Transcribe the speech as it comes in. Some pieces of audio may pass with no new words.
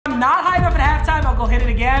go hit it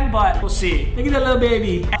again, but we'll see. Look at that little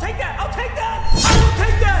baby. I'll take that. I'll take that. I will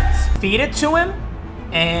take that. Feed it to him,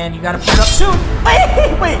 and you gotta put it up soon.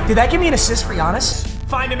 Wait, did that give me an assist for Giannis?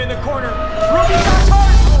 Find him in the corner. Ruby got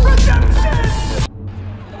hard. Redemption.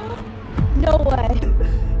 No way.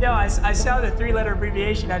 Yo, I saw the 3-letter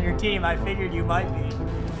abbreviation on your team. I figured you might be.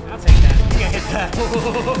 I'll take that. You can hit that.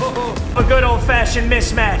 A good old-fashioned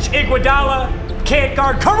mismatch. Iguodala can't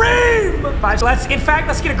guard Kareem. Let's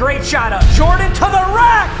get a great shot up. Jordan to the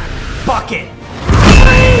rack. Bucket.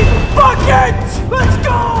 Bucket. Let's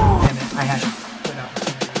go. Damn it, I had it.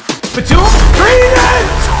 Batum. Green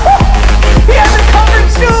ends. He has it covered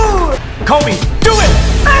too. Kobe, do it.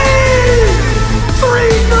 Hey!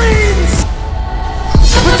 3 greens.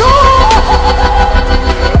 Batum.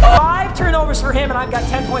 5 turnovers for him, and I've got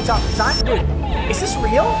 10 points off the time. Dude, is this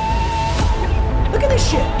real? Look at this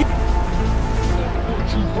shit.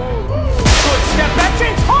 Good step back,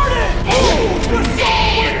 James Harden!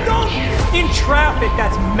 In traffic,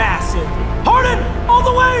 that's massive. Harden, all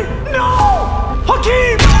the way! No!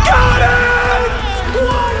 Hakeem, got it! 1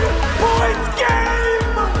 point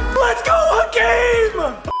game! Let's go, Hakeem!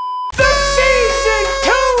 The season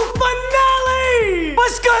 2 finale!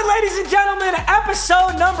 What's good, ladies and gentlemen?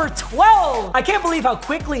 Episode number 12. I can't believe how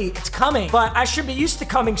quickly it's coming, but I should be used to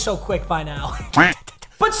coming so quick by now.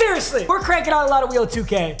 But seriously, we're cranking out a lot of Wheel of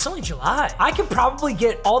 2K. It's only July. I can probably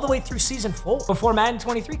get all the way through season 4 before Madden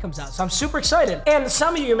 23 comes out, so I'm super excited. And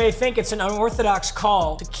some of you may think it's an unorthodox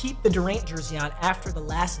call to keep the Durant jersey on after the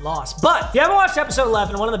last loss. But if you haven't watched episode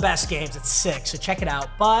 11, one of the best games, it's sick, so check it out.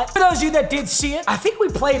 But for those of you that did see it, I think we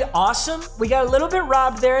played awesome. We got a little bit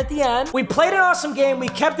robbed there at the end. We played an awesome game. We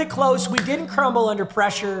kept it close. We didn't crumble under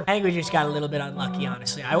pressure. I think we just got a little bit unlucky,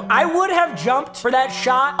 honestly. I would have jumped for that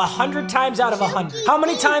shot 100 times out of 100. How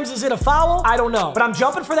many times is it a foul? I don't know, but I'm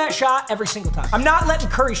jumping for that shot every single time. I'm not letting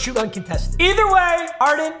Curry shoot uncontested. Either way,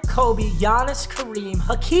 Harden, Kobe, Giannis, Kareem,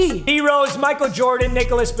 Hakeem, Heroes, Michael Jordan,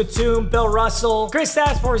 Nicholas Batum, Bill Russell,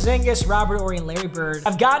 Kristaps Porzingis, Robert Horry, and Larry Bird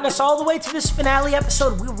have gotten us all the way to this finale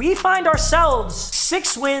episode. We find ourselves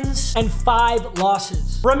 6 wins and 5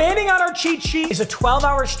 losses. Remaining on our cheat sheet is a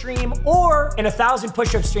 12-hour stream or an 1,000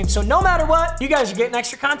 push-up stream. So no matter what, you guys are getting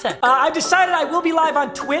extra content. I've decided I will be live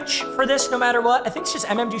on Twitch for this no matter what. I think it's just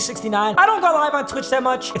MMG69. I don't go live on Twitch that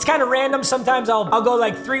much. It's kind of random. Sometimes I'll go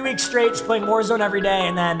like 3 weeks straight just playing Warzone every day,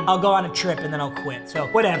 and then I'll go on a trip and then I'll quit. So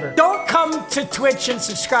whatever. Don't come to Twitch and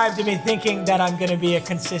subscribe to me thinking that I'm gonna be a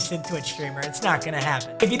consistent Twitch streamer. It's not gonna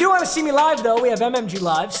happen. If you do want to see me live though, we have MMG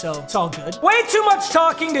live, so it's all good. Way too much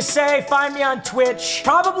talking to say. Find me on Twitch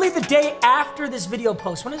probably the day after this video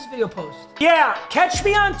post. When is this video post? Yeah, catch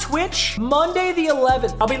me on Twitch Monday the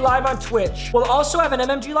 11th. I'll be live on Twitch. We'll also have an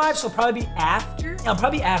MMG live, so probably be after. Yeah,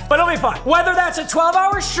 probably after, but it'll be fun. Whether that's a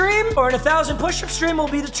 12-hour stream or an 1,000 push-up stream will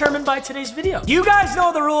be determined by today's video. You guys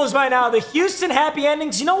know the rules by now. The Houston happy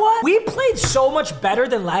endings. You know what? We played so much better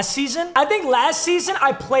than last season. I think last season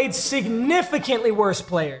I played significantly worse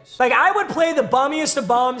players. Like, I would play the bummiest of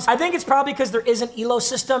bums. I think it's probably because there is an elo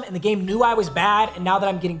system and the game knew I was bad, and now that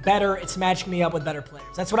I'm getting better, it's matching me up with better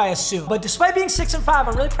players. That's what I assume. But despite being 6 and 5,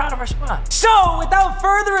 I'm really proud of our squad. So without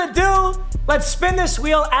further ado, let's spin this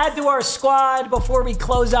wheel, add to our squad before we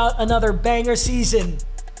close out another banger season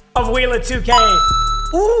of Wheel of 2K.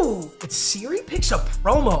 Ooh, it's Siri picks a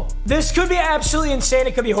promo. This could be absolutely insane.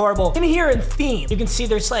 It could be horrible. In here in theme, you can see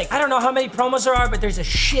there's like, I don't know how many promos there are, but there's a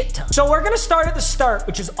shit ton. So we're gonna start at the start,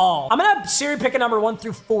 which is all. I'm gonna have Siri pick a number 1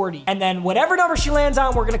 through 40. And then whatever number she lands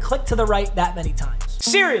on, we're gonna click to the right that many times.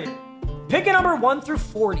 Siri, pick a number 1 through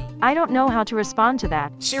 40. I don't know how to respond to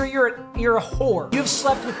that. Siri, you're a whore. You've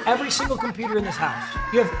slept with every single computer in this house.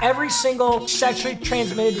 You have every single sexually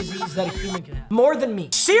transmitted disease that a human can have. More than me.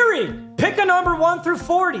 Siri, pick a number 1 through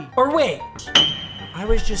 40. Or wait, I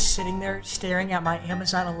was just sitting there staring at my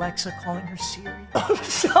Amazon Alexa calling her Siri. I'm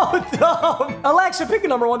so dumb. Alexa, pick a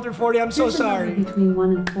number 1 through 40. I'm so sorry. Between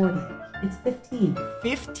 1 and 40. It's 15.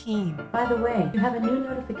 15. By the way, you have a new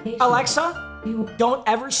notification. Alexa, don't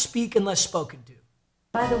ever speak unless spoken to.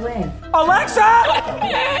 By the way. Alexa!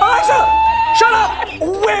 Alexa! Shut up!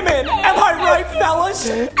 Women! Am I right, fellas?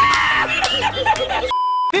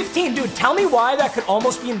 15, dude, tell me why that could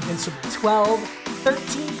almost be invincible. 12,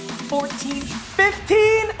 13, 14,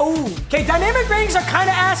 15. Ooh. Okay, dynamic ratings are kind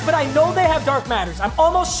of ass, but I know they have dark matters. I'm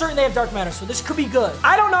almost certain they have dark matters, so this could be good.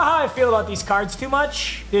 I don't know how I feel about these cards too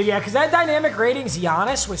much. Dude, yeah, because that dynamic ratings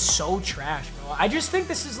Giannis was so trash, bro. I just think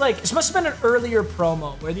this is like, this must have been an earlier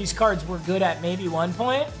promo where these cards were good at maybe one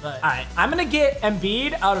point. But all right, I'm going to get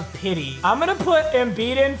Embiid out of pity. I'm going to put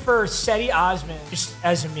Embiid in for Seti Osman just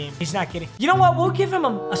as a meme. He's not kidding. You know what? We'll give him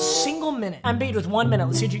a single minute. Embiid with 1 minute.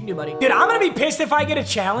 Let's see what you can do, buddy. Dude, I'm going to be pissed if I get a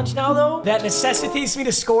challenge now, though, that necessitates me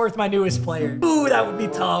to score with my newest player. Ooh, that would be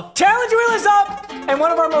tough. Challenge wheel is up, and one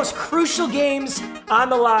of our most crucial games on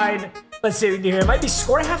the line. Let's see what we can do here. It might be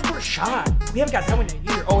score a half-court shot. We haven't got that one yet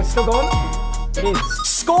either. Oh, it's still going? It is.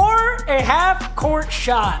 Score a half-court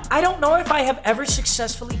shot. I don't know if I have ever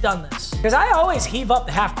successfully done this. Because I always heave up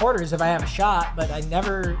the half-quarters if I have a shot, but I don't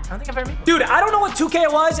think I've ever made. Dude, I don't know what 2K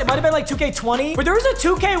it was. It might have been like 2K20. But there was a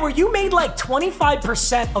 2K where you made like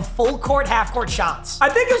 25% of full-court, half-court shots. I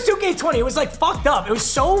think it was 2K20. It was like fucked up. It was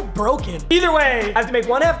so broken. Either way, I have to make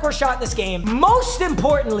one half-court shot in this game. Most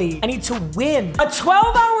importantly, I need to win. A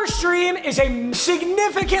 12-hour stream is a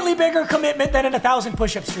significantly bigger commitment than an 1,000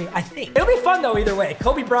 push-up stream, I think. It'll be fun though, either way.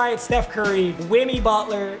 Kobe Bryant, Steph Curry, Wimmy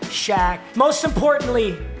Butler, Shaq. Most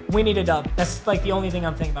importantly, we need a dub. That's like the only thing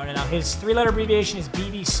I'm thinking about right now. His 3-letter abbreviation is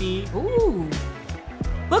BBC. Ooh.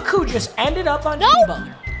 Look who just ended up on Jimmy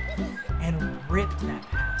Butler and ripped that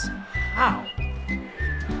pass. How?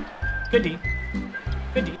 Good D.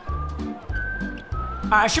 Good D.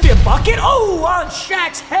 Should be a bucket. Oh, on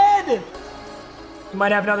Shaq's head. We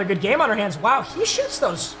might have another good game on our hands. Wow, he shoots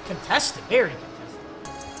those contested. Very contested.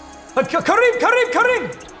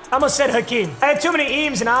 Kareem. I almost said Hakeem. I had too many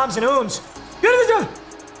eems and ahms and ooms.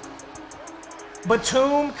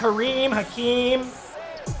 Batum, Kareem, Hakeem.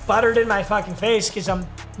 Buttered in my fucking face because I'm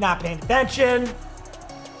not paying attention.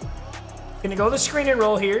 Gonna go the screen and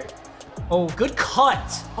roll here. Oh, good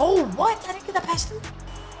cut. Oh, what? I didn't get that pass through.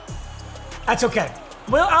 That's okay.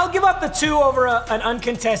 Well, I'll give up the 2 over an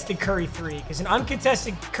uncontested Curry 3, because an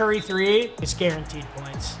uncontested Curry 3 is guaranteed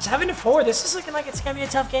points. 7-4. This is looking like it's gonna be a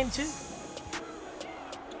tough game too.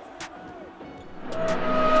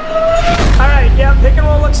 All right, yeah, pick and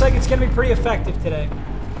roll looks like it's gonna be pretty effective today.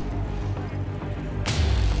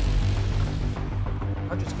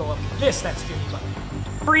 I'll just go up this. That's Jimmy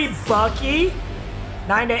Butler. Free Bucky.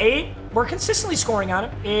 9-8. We're consistently scoring on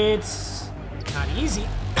him. It's not easy.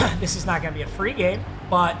 This is not going to be a free game,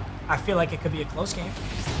 but I feel like it could be a close game.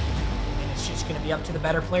 And it's just going to be up to the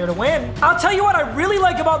better player to win. I'll tell you what I really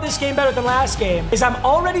like about this game better than last game is I'm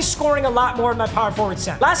already scoring a lot more in my power forward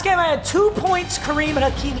set. Last game I had 2 points, Kareem and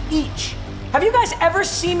Hakeem each. Have you guys ever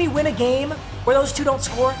seen me win a game where those 2 don't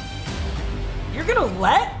score? You're going to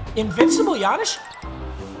let Invincible Giannis?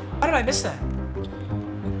 How did I miss that?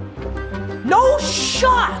 No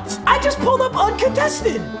shot! I just pulled up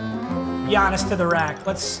uncontested. Giannis to the rack.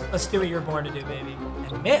 Let's do what you're born to do, baby.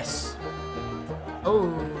 And miss. Oh,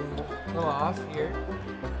 a little off here.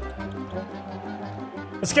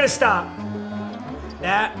 Let's get a stop.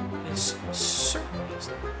 That is certainly a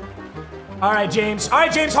stop. All right, James. All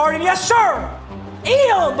right, James Harden. Yes, sir.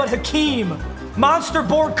 Ew, but Hakeem. Monster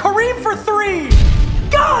board. Kareem for 3.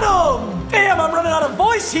 Got him. Damn, I'm running out of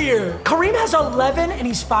voice here. Kareem has 11 and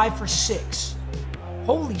he's 5 for 6.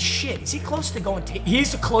 Holy shit, is he close to going?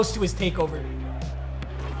 He's close to his takeover.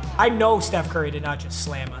 I know Steph Curry did not just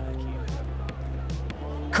slam on that key.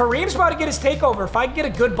 Kareem's about to get his takeover. If I can get a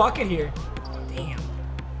good bucket here. Damn.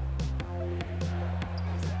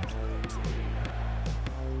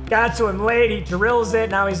 Got to him late. He drills it.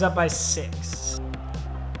 Now he's up by 6.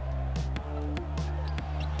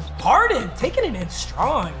 Harden taking it in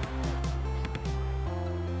strong.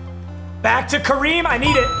 Back to Kareem. I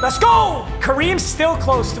need it. Let's go. Kareem's still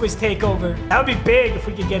close to his takeover. That would be big if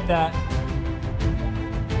we could get that.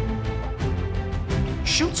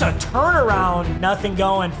 Shoots a turnaround. Nothing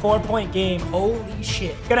going. 4-point game. Holy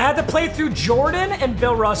shit. Gonna have to play through Jordan and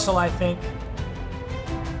Bill Russell, I think.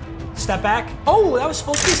 Step back. Oh, that was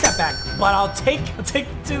supposed to be a step back. But I'll take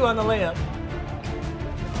 2 on the layup.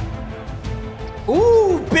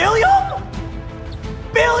 Ooh, Billiam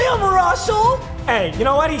Russell. Hey, you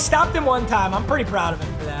know what? He stopped him one time. I'm pretty proud of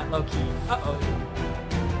him for that, low-key. Uh-oh.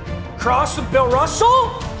 Cross with Bill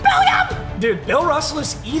Russell. Billiam! Dude, Bill Russell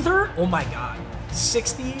is either, oh my God,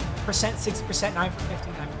 60%, 60%, 9 for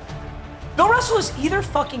 15, 9 for 15. Bill Russell is either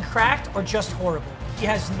fucking cracked or just horrible. He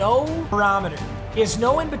has no barometer. He has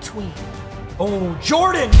no in-between. Oh,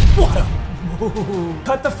 Jordan! What a move.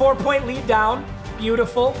 Cut the 4-point lead down.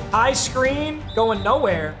 Beautiful. High screen, going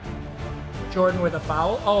nowhere. Jordan with a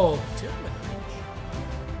foul. Oh, two.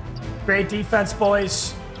 Great defense,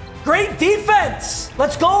 boys. Great defense!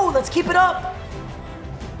 Let's go. Let's keep it up.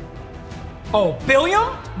 Oh,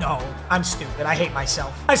 Billiam? No, I'm stupid. I hate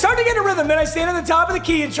myself. I start to get a rhythm, then I stand at the top of the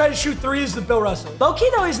key and try to shoot 3s with Bill Russell. Low key,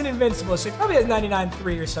 though, isn't invincible, so he probably has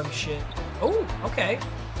 99-3 or some shit. Oh, okay.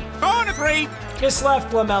 Corner three. Just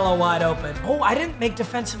left LaMelo wide open. Oh, I didn't make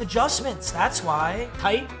defensive adjustments. That's why.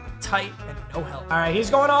 Tight, and no help. All right, he's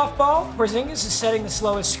going off ball. Porzingis is setting the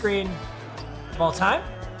slowest screen of all time.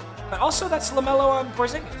 But also, that's LaMelo on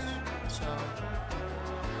Porzingis. So,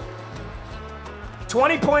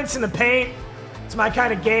 20 points in the paint. It's my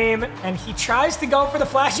kind of game. And he tries to go for the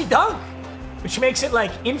flashy dunk, which makes it,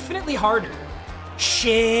 like, infinitely harder.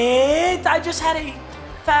 Shit! I just had a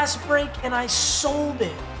fast break, and I sold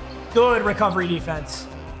it. Good recovery defense.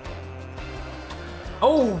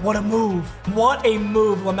 Oh, what a move. What a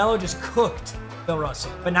move. LaMelo just cooked Bill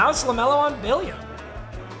Russell. But now it's LaMelo on Billiam.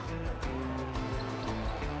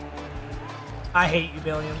 I hate you,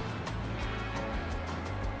 Billiam.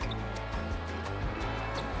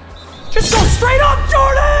 Just go straight up,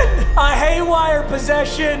 Jordan! A haywire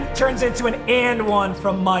possession turns into an and one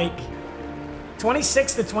from Mike.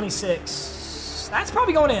 26 to 26. That's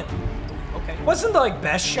probably going in. Okay. Wasn't the like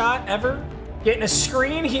best shot ever? Getting a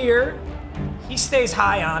screen here. He stays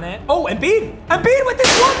high on it. Oh, Embiid! Embiid with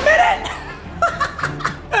this 1 minute!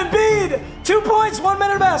 Embiid! 2 points, 1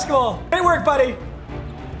 minute of basketball. Great work, buddy.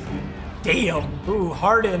 Damn. Ooh,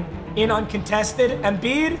 Harden in uncontested.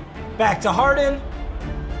 Embiid, back to Harden.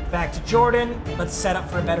 Back to Jordan. Let's set up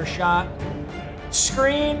for a better shot.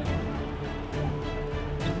 Screen.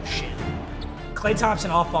 Shit. Klay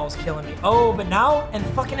Thompson off ball is killing me. Oh, but now, and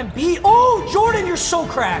fucking Embiid. Oh, Jordan, you're so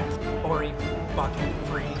cracked. Ori, fucking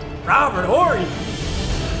free. Robert Horry.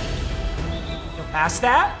 He'll pass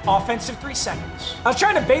that. Offensive 3 seconds. I was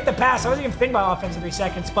trying to bait the pass. I wasn't even thinking about offensive 3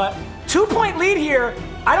 seconds, but 2-point lead here.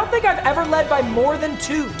 I don't think I've ever led by more than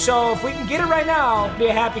 2. So if we can get it right now, be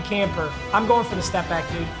a happy camper. I'm going for the step back,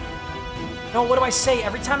 dude. No, what do I say?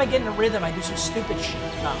 Every time I get in a rhythm, I do some stupid shit.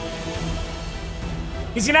 No.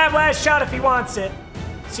 He's gonna have last shot if he wants it.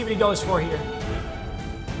 Let's see what he goes for here.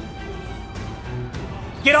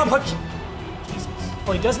 Get up, Hook.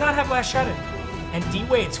 Well, he does not have last shot in. And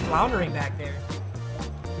D-Wade's floundering back there.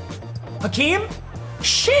 Hakeem?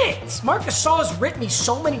 Shit! Marc Gasol has ripped me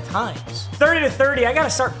so many times. 30 to 30, I gotta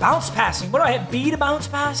start bounce passing. What do I hit? B to bounce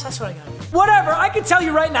pass? That's what I gotta do. Whatever, I can tell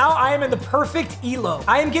you right now, I am in the perfect elo.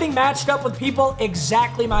 I am getting matched up with people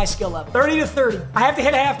exactly my skill level. 30 to 30. I have to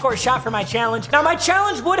hit a half-court shot for my challenge. Now, my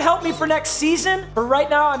challenge would help me for next season, but right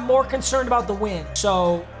now, I'm more concerned about the win.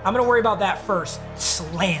 So, I'm gonna worry about that first.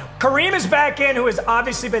 Slam. Kareem is back in, who has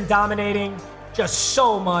obviously been dominating just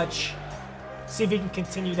so much. See if he can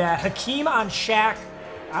continue that. Hakeem on Shaq.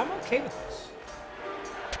 I'm okay with this.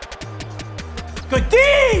 Good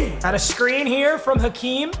D! Got a screen here from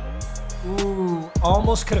Hakeem. Ooh,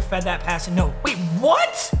 almost could have fed that pass. And no, wait,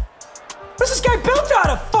 what? What's this guy built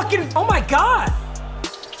out of? Fucking, oh my God.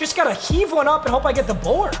 Just gotta heave one up and hope I get the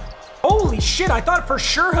board. Holy shit, I thought for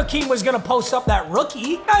sure Hakeem was gonna post up that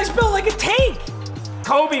rookie. Guy's built like a tank.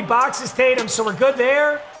 Kobe boxes Tatum, so we're good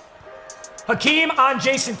there. Hakeem on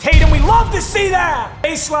Jason Tatum. We love to see that.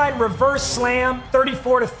 Baseline reverse slam,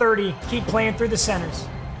 34 to 30. Keep playing through the centers.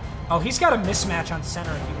 Oh, he's got a mismatch on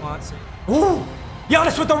center if he wants it. Ooh,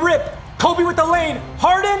 Giannis with the rip. Kobe with the lane.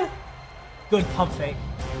 Harden. Good pump fake.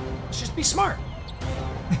 Let's just be smart.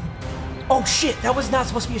 Oh shit, that was not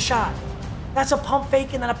supposed to be a shot. That's a pump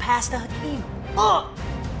fake and then a pass to Hakeem. Ugh.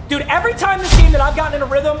 Dude, every time this game that I've gotten in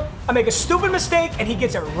a rhythm, I make a stupid mistake and he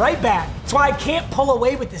gets it right back. That's why I can't pull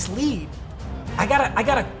away with this lead. I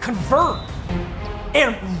gotta convert.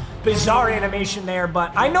 And bizarre animation there,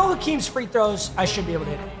 but I know Hakeem's free throws, I should be able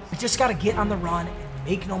to hit it. I just gotta get on the run and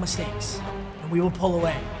make no mistakes, and we will pull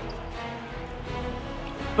away.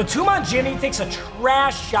 But Tumon Jimmy takes a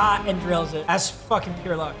trash shot and drills it. That's fucking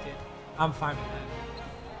pure luck, dude. I'm fine with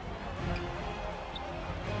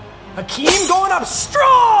that. Hakeem going up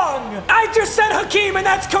strong! I just said Hakeem, and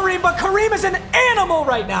that's Kareem, but Kareem is an animal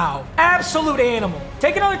right now. Absolute animal.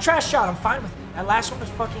 Take another trash shot, I'm fine with it. That last one was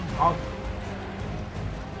fucking dog.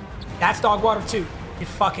 That's dog water too. You're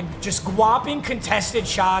fucking just guapping contested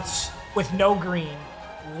shots with no green.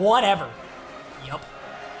 Whatever. Yup.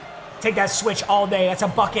 Take that switch all day. That's a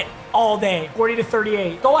bucket all day. 40 to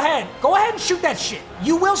 38. Go ahead. Go ahead and shoot that shit.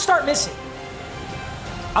 You will start missing.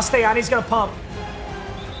 I'll stay on. He's gonna pump.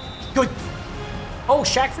 Good. Oh,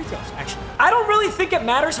 Shaq free throws, actually. I don't really think it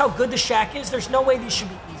matters how good the Shaq is. There's no way these should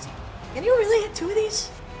be easy. Can you really hit 2 of these?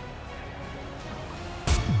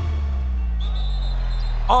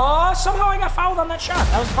 Oh, somehow I got fouled on that shot.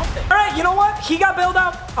 That was a pump fake. All right, you know what? He got bailed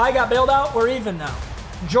out. I got bailed out. We're even now.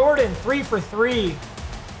 Jordan, 3 for 3.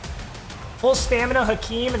 Full stamina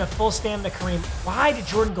Hakeem and a full stamina Kareem. Why did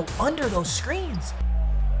Jordan go under those screens?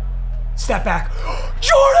 Step back.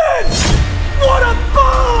 Jordan! What a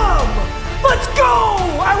bomb! Let's go!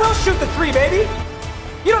 I will shoot the 3, baby.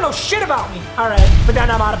 You don't know shit about me. All right, but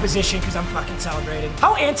then I'm out of position because I'm fucking celebrating.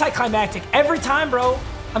 How anticlimactic. Every time, bro.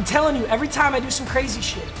 I'm telling you, every time I do some crazy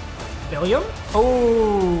shit. William?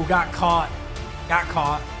 Oh, got caught. Got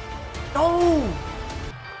caught. No.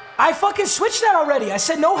 I fucking switched that already. I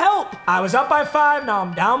said no help. I was up by 5, now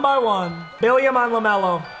I'm down by 1. William on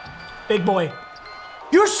LaMelo. Big boy.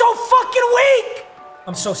 You're so fucking weak.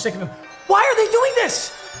 I'm so sick of him. Why are they doing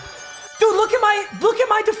this? Dude, look at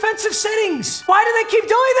my defensive settings. Why do they keep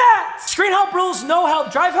doing that? Screen help rules, no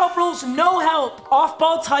help. Drive help rules, no help. Off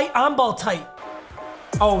ball tight, on ball tight.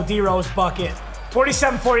 Oh, D-Rose bucket.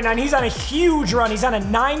 47-49. He's on a huge run. He's on a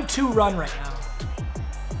 9-2 run right now.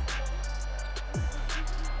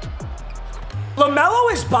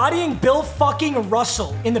 LaMelo is bodying Bill fucking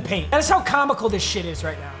Russell in the paint. That is how comical this shit is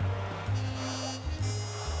right now.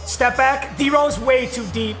 Step back. D-Rose way too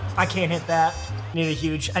deep. I can't hit that. I need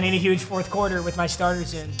a huge fourth quarter with my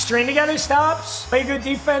starters in. String together stops. Play good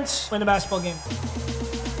defense. Win the basketball game.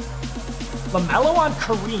 LaMelo on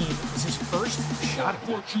Kareem is his first shot.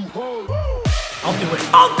 I'll do it.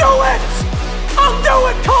 I'll do it! I'll do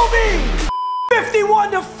it, Kobe!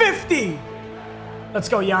 51-50. Let's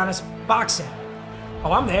go, Giannis. Boxing.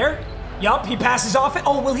 Oh, I'm there. Yup, he passes off it.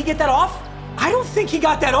 Oh, will he get that off? I don't think he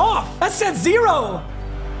got that off. That said 0.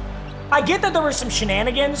 I get that there were some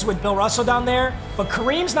shenanigans with Bill Russell down there, but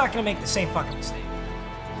Kareem's not going to make the same fucking mistake.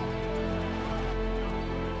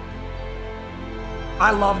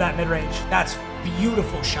 I love that mid-range. That's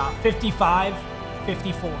beautiful shot. 55,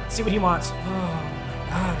 54. See what he wants. Oh, my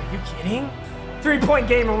God. Are you kidding? 3-point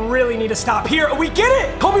game really need to stop here. We get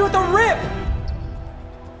it. Kobe with the rip.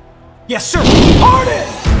 Yes, sir. Harden.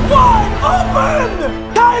 Wide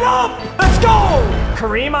open. Tied up. Let's go.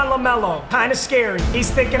 Kareem on LaMelo. Kind of scary. He's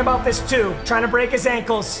thinking about this, too. Trying to break his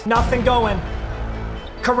ankles. Nothing going.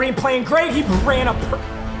 Kareem playing great. He ran up.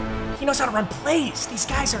 He knows how to run plays. These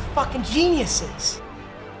guys are fucking geniuses.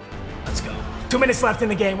 Let's go. 2 minutes left in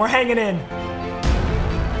the game. We're hanging in.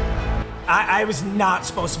 I was not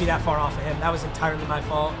supposed to be that far off of him. That was entirely my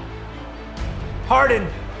fault. Harden.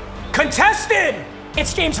 Contested!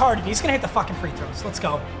 It's James Harden. He's going to hit the fucking free throws. Let's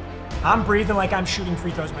go. I'm breathing like I'm shooting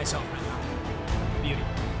free throws myself right now. Beauty.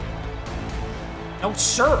 No,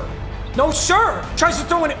 sir. No, sir. Tries to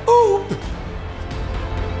throw an oop.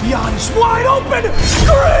 Giannis wide open.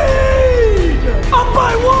 Green! Up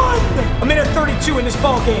by 1. A minute 32 in this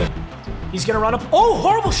ball game. He's going to run up. Oh,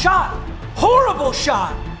 horrible shot. Horrible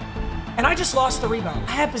shot. And I just lost the rebound.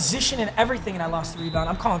 I had position and everything, and I lost the rebound.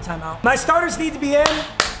 I'm calling timeout. My starters need to be in.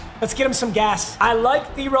 Let's get him some gas. I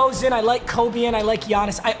like D-Rose in. I like Kobe in. I like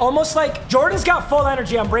Giannis. I almost like... Jordan's got full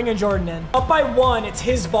energy. I'm bringing Jordan in. Up by 1. It's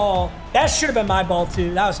his ball. That should have been my ball,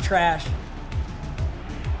 too. That was trash.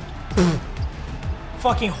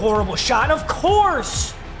 Fucking horrible shot. And of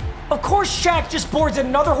course Shaq just boards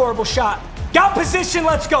another horrible shot. Got position.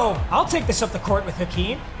 Let's go. I'll take this up the court with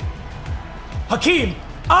Hakeem. Hakeem.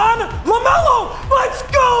 On LaMelo. Let's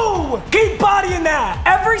go. Keep bodying that.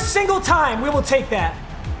 Every single time we will take that.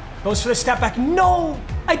 Goes for the step back. No,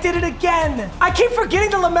 I did it again. I keep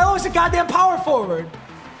forgetting that LaMelo is a goddamn power forward.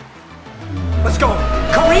 Let's go.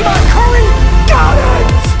 Kareem on Curry. Got it.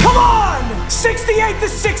 Come on.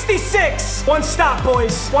 68-66. One stop,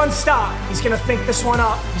 boys. One stop. He's going to think this one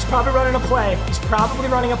up. He's probably running a play.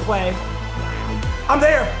 I'm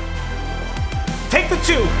there. Take the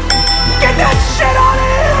 2. Get that shit out of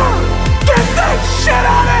here. Get that shit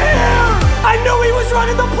out of here. I knew he was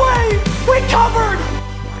running the play. We covered.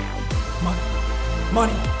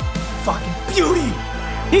 Money, fucking beauty.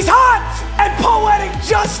 He's hot and poetic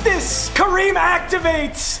justice. Kareem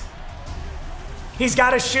activates. He's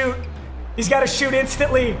got to shoot. He's got to shoot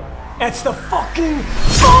instantly. It's the fucking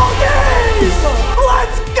ball game.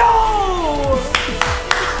 Let's go.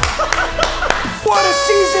 What a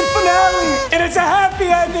season finale. And it's a happy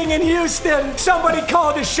ending in Houston. Somebody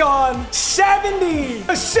called Deshaun.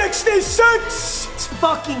 70-66. Let's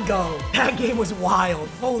fucking go. That game was wild.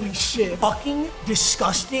 Holy shit. Fucking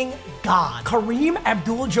disgusting God. Kareem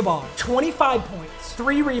Abdul-Jabbar. 25 points,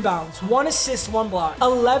 3 rebounds, 1 assist, 1 block.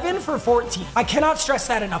 11 for 14. I cannot stress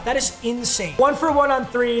that enough. That is insane. 1 for 1 on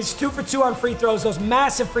threes, 2 for 2 on free throws. Those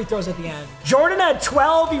massive free throws at the end. Jordan had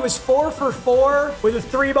 12. He was 4 for 4 with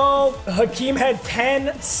a 3-ball. Hakeem had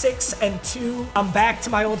 10, 6, and 2. I'm back to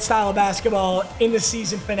my old style of basketball in the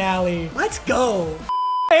season finale. Let's go.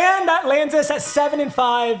 And that lands us at 7 and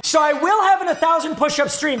 5. So I will have an 1,000 push-up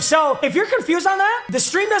stream. So if you're confused on that, the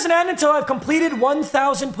stream doesn't end until I've completed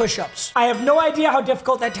 1,000 push-ups. I have no idea how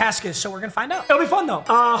difficult that task is, so we're gonna find out. It'll be fun though.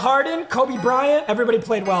 Harden, Kobe Bryant, everybody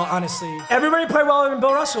played well, honestly. Everybody played well in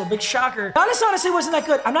Bill Russell, big shocker. Giannis honestly wasn't that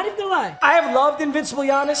good. I'm not even gonna lie. I have loved Invincible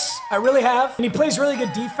Giannis. I really have. And he plays really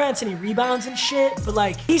good defense and he rebounds and shit, but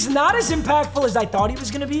like, he's not as impactful as I thought he was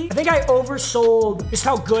gonna be. I think I oversold just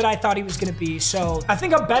how good I thought he was gonna be. So I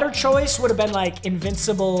think a better choice would have been like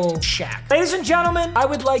Invincible Shaq. Ladies and gentlemen, I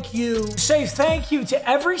would like you to say thank you to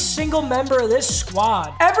every single member of this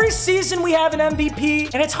squad. Every season we have an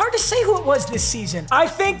MVP, and it's hard to say who it was this season. I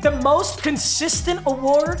think the most consistent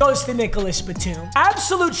award goes to Nicholas Batum.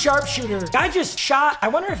 Absolute sharpshooter. Guy just shot, I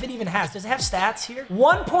wonder if it even has, does it have stats here?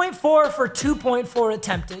 1.4 for 2.4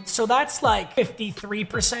 attempted, so that's like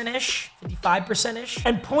 53%-ish, 55%-ish.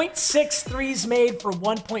 And 0.6 threes made for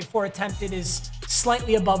 1.4 attempted is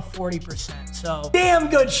slightly above 40%. So damn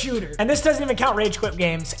good shooter. And this doesn't even count rage quit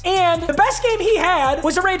games. And the best game he had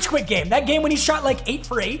was a rage quit game. That game when he shot like 8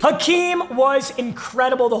 for 8. Hakeem was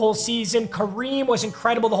incredible the whole season. Kareem was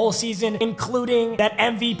incredible the whole season, including that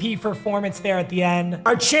MVP performance there at the end.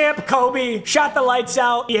 Our champ Kobe shot the lights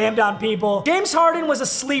out. He aimed on people. James Harden was a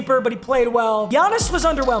sleeper, but he played well. Giannis was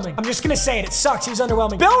underwhelming. I'm just gonna say it. It sucks. He was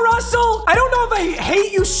underwhelming. Bill Russell, I don't know if I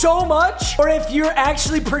hate you so much or if you're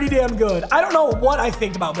actually pretty damn good. I don't know what I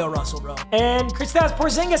think about Bill Russell, bro. And Kristaps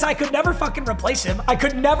Porzingis, I could never fucking replace him. I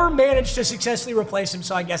could never manage to successfully replace him,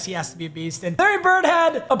 so I guess he has to be a beast. And Larry Bird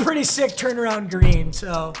had a pretty sick turnaround green,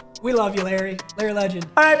 so we love you, Larry. Larry legend.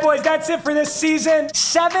 All right, boys, that's it for this season.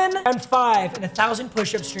 7 and 5 and 1,000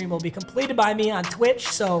 push-up stream will be completed by me on Twitch,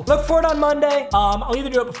 so look for it on Monday. I'll either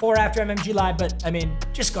do it before or after MMG Live, but I mean,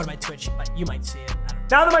 just go to my Twitch. You might see it.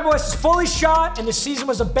 Now that my voice is fully shot and the season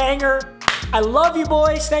was a banger, I love you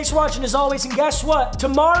boys. Thanks for watching as always. And guess what?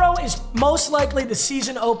 Tomorrow is most likely the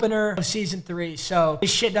season opener of season 3. So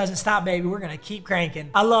this shit doesn't stop, baby. We're going to keep cranking.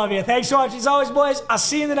 I love you. Thanks for watching as always, boys. I'll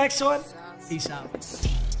see you in the next one. Peace out.